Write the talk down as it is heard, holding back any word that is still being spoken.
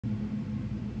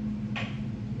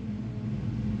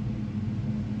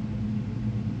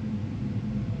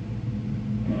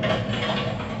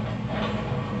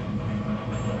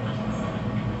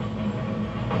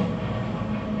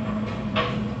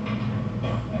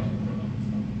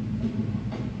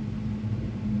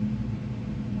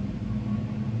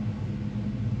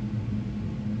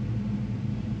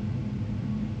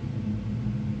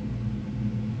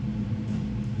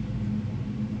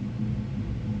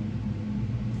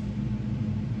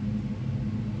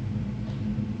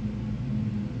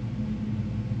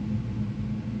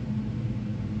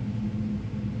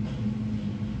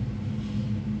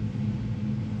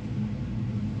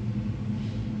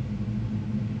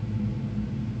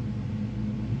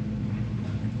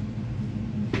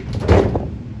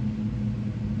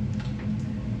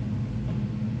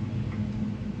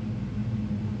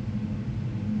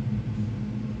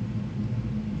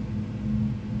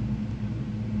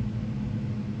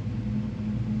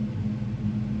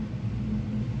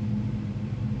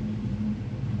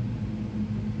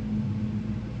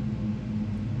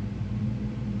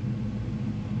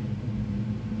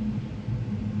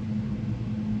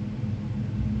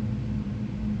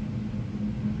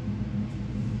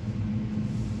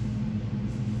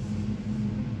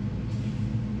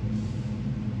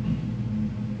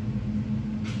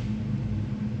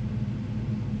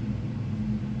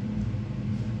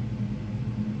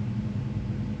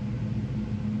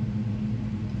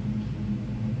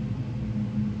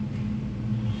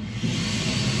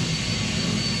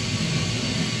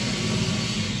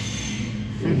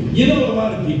You know, a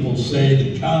lot of people say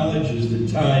that college is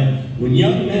the time when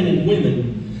young men and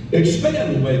women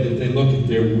expand the way that they look at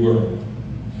their world,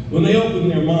 when they open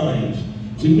their minds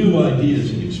to new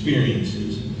ideas and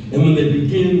experiences, and when they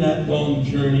begin that long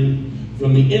journey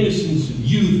from the innocence of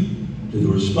youth to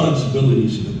the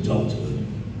responsibilities of adulthood.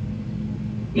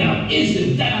 Now,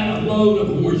 isn't that a load of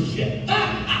horseshit?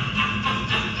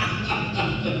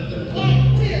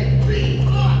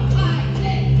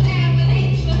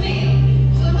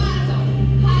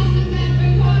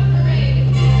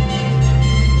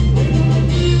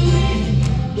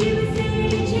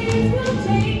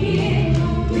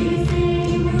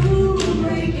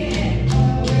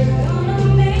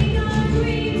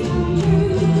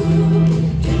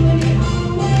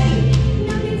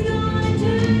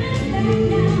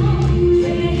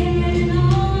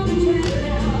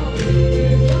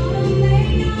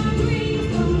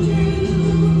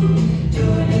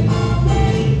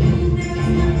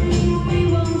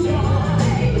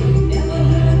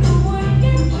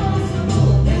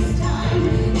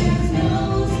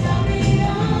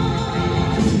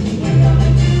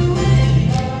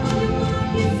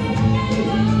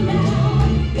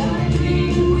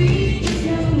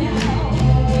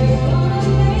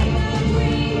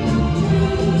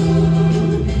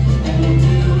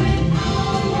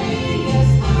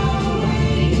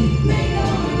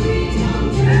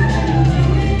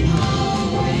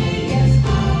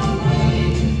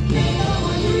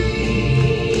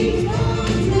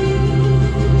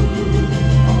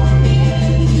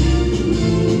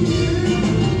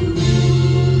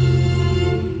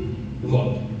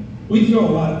 We throw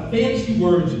a lot of fancy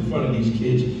words in front of these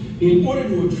kids in order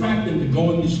to attract them to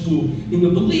going to school in the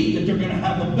belief that they're going to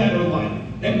have a better life.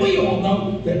 And we all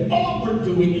know that all we're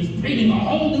doing is breeding a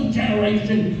whole new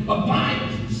generation of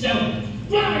buyers and sellers,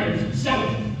 flyers and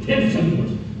sellers, pimps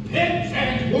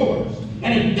and whores,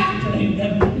 and indoctrinating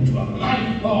them into a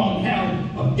lifelong hell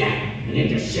of debt and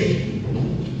indecision.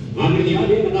 Under the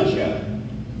idea in a nutshell,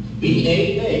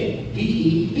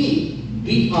 B-A-A-D-E-B,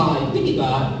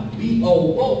 B-I-B-I-B-O-O.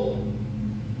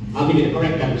 I'll give you the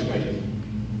correct demonstration.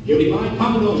 You define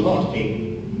Commodore's horse team.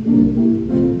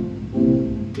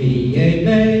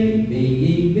 B-A-B-E-B,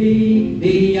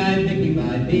 B-I-B-I-B-O-O,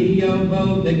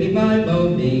 B-I-B-O,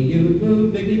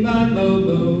 B-U-Boo,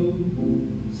 B-I-B-O-Boo.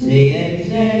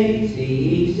 C-A-C,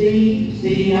 C-E-C,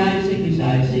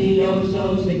 C-I-C-I, C-O-So,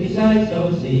 C-I-C-I, so,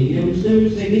 C-U-Soo,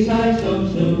 C-I-C-I,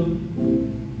 so-Soo.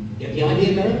 Get the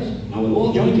idea, parents? Now we'll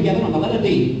all join together on the letter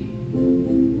D.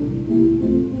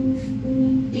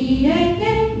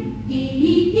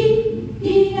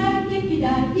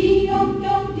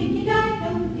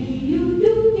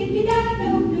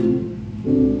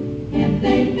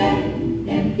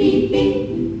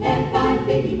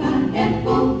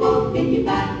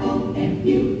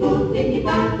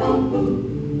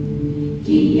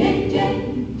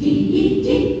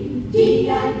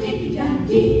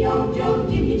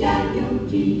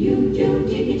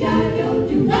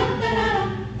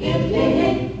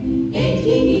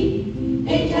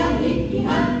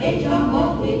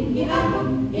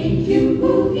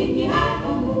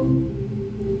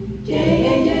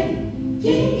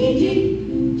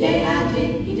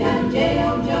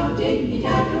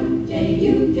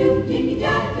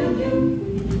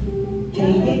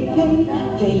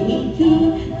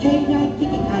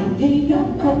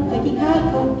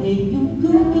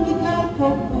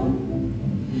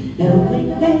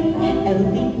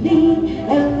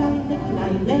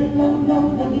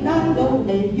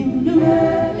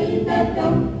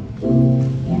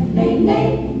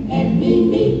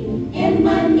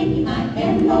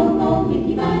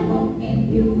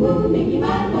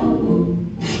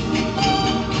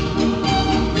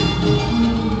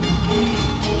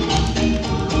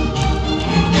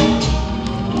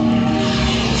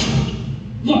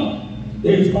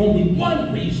 There's only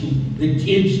one reason the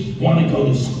kids want to go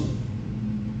to school: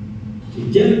 to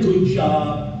get a good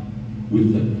job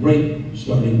with a great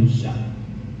starting salary.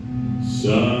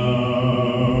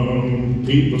 Some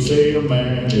people say a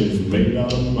man is made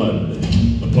out of mud.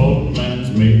 A poor man's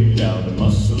made out of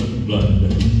muscle and blood.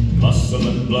 Muscle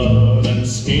and blood and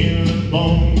skin and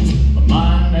bones. A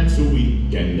mind that's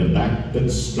weak and a back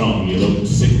that's strong. You load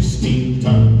 16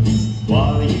 tons.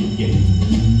 What do you get?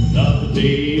 Another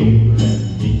day older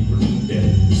and deeper in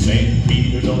debt. St.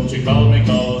 Peter, don't you call me,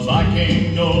 'cause I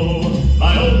can't go.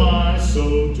 I owe my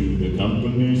soul to the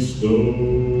company store.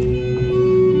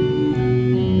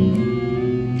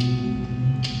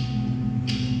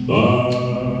 I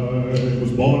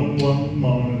was born one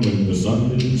morning when the sun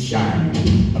didn't shine.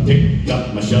 I picked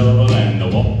up my shovel and I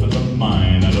walked to the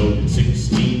mine. I loaded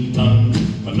 16 tons,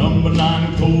 a number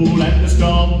 9 coal and the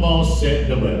straw ball. boss said,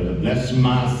 well, bless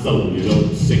my soul, you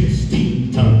load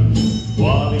 16 tons.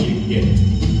 What do you get?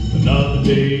 Another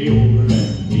day older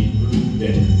and deeper in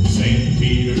debt. St.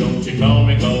 Peter, don't you call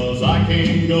me, 'cause I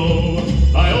can't go.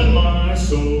 I owe my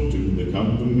soul to the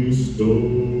company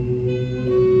store.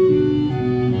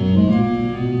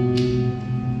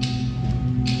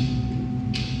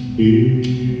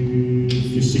 If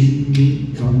you see me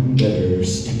come, better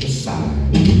step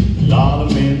aside. A lot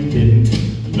of men didn't,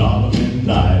 a lot of men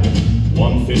died.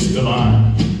 One fist of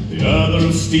iron, the other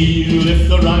of steel. If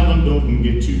the right one don't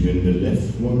get you, then the left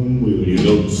one will. You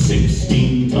load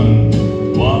 16 tons,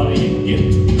 what do you get?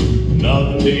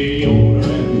 Another day older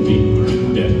and deeper in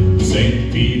debt. St.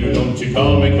 Peter, don't you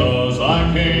call me, 'cause I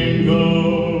can't go.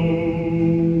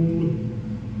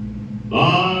 I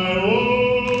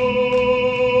owe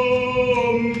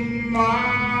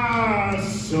my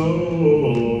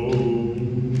soul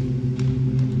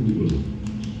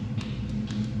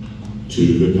to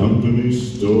the company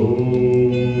store.